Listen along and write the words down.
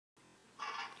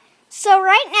So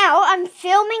right now I'm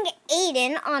filming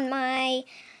Aiden on my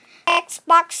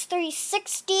Xbox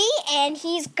 360 and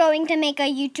he's going to make a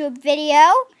YouTube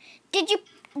video. Did you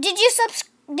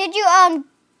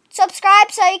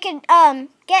subscribe so you can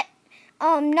get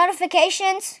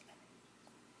notifications?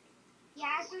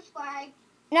 Yeah, I subscribe.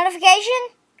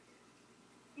 Notification?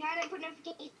 Now I put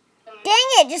notifications on. Dang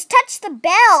it, just touch the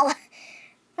bell.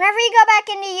 Whenever you go back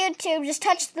into YouTube, just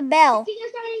touch the bell. You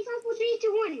just started 3,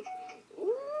 2, 1.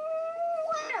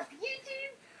 What up,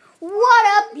 YouTube? What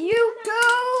up,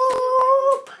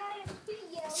 YouTube?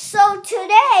 So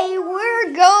today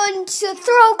we're going to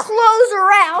throw clothes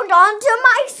around onto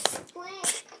my...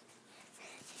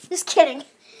 Just kidding.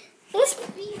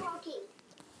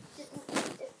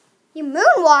 You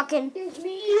moonwalking.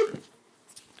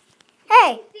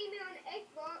 Hey.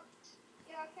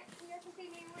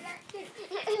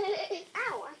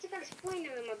 Ow, I took out a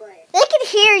splinter in my butt. They can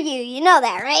hear you. You know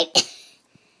that, right?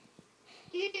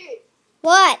 Dude.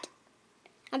 What?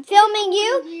 I'm filming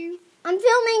you. I'm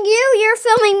filming you. You're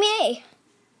filming me.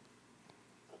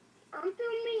 I'm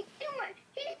filming.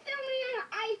 He's filming on an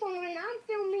iPhone, and I'm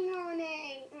filming on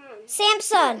a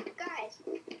Samsung. Guys,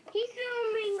 he's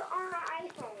filming on an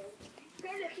iPhone.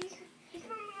 He's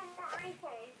filming on my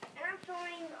iPhone, and I'm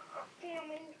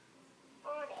filming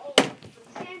on a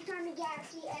Samsung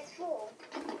Galaxy S4.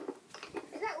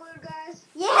 Is that weird, guys?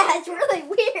 Yeah, it's really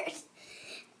weird.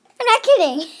 I'm not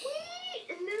kidding.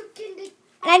 Look in the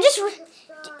And I just...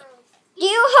 Do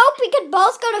you hope we could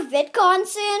both go to VidCon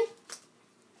soon?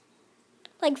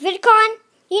 Like VidCon?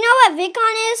 You know what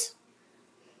VidCon is?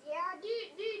 Yeah,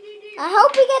 dude. I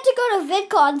hope we get to go to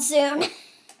VidCon soon.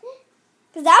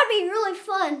 Because that would be really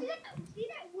fun. See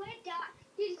that red dot?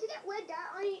 Did you see that red dot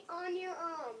on your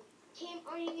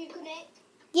on your Connect?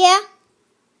 Yeah.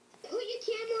 Put your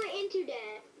camera into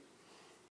that.